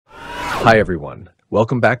Hi everyone,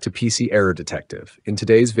 welcome back to PC Error Detective. In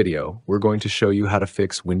today's video, we're going to show you how to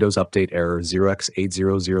fix Windows Update error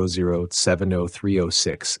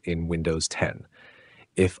 0x80070306 in Windows 10.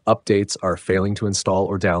 If updates are failing to install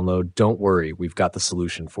or download, don't worry, we've got the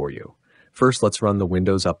solution for you. First, let's run the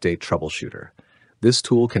Windows Update Troubleshooter. This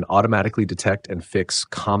tool can automatically detect and fix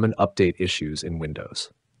common update issues in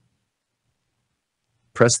Windows.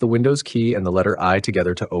 Press the Windows key and the letter I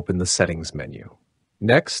together to open the Settings menu.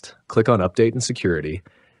 Next, click on Update and Security,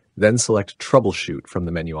 then select Troubleshoot from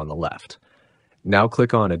the menu on the left. Now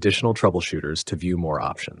click on Additional Troubleshooters to view more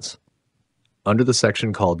options. Under the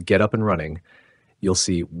section called Get Up and Running, you'll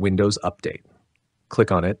see Windows Update.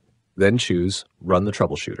 Click on it, then choose Run the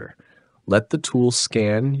Troubleshooter. Let the tool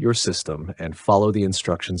scan your system and follow the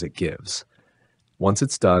instructions it gives. Once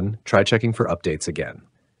it's done, try checking for updates again.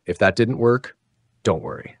 If that didn't work, don't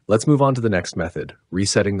worry. Let's move on to the next method,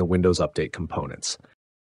 resetting the Windows Update components.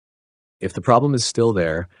 If the problem is still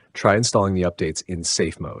there, try installing the updates in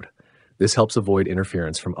safe mode. This helps avoid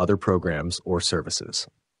interference from other programs or services.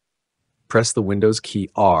 Press the Windows key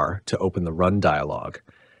R to open the Run dialog,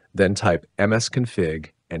 then type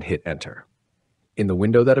msconfig and hit Enter. In the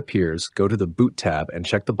window that appears, go to the Boot tab and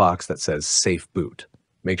check the box that says Safe Boot.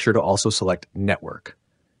 Make sure to also select Network.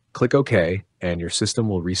 Click OK, and your system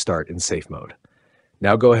will restart in safe mode.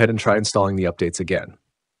 Now go ahead and try installing the updates again.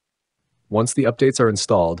 Once the updates are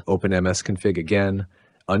installed, open msconfig again,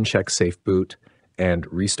 uncheck Safe Boot,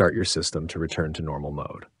 and restart your system to return to normal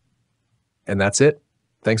mode. And that's it.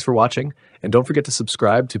 Thanks for watching, and don't forget to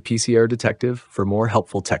subscribe to PC Error Detective for more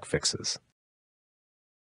helpful tech fixes.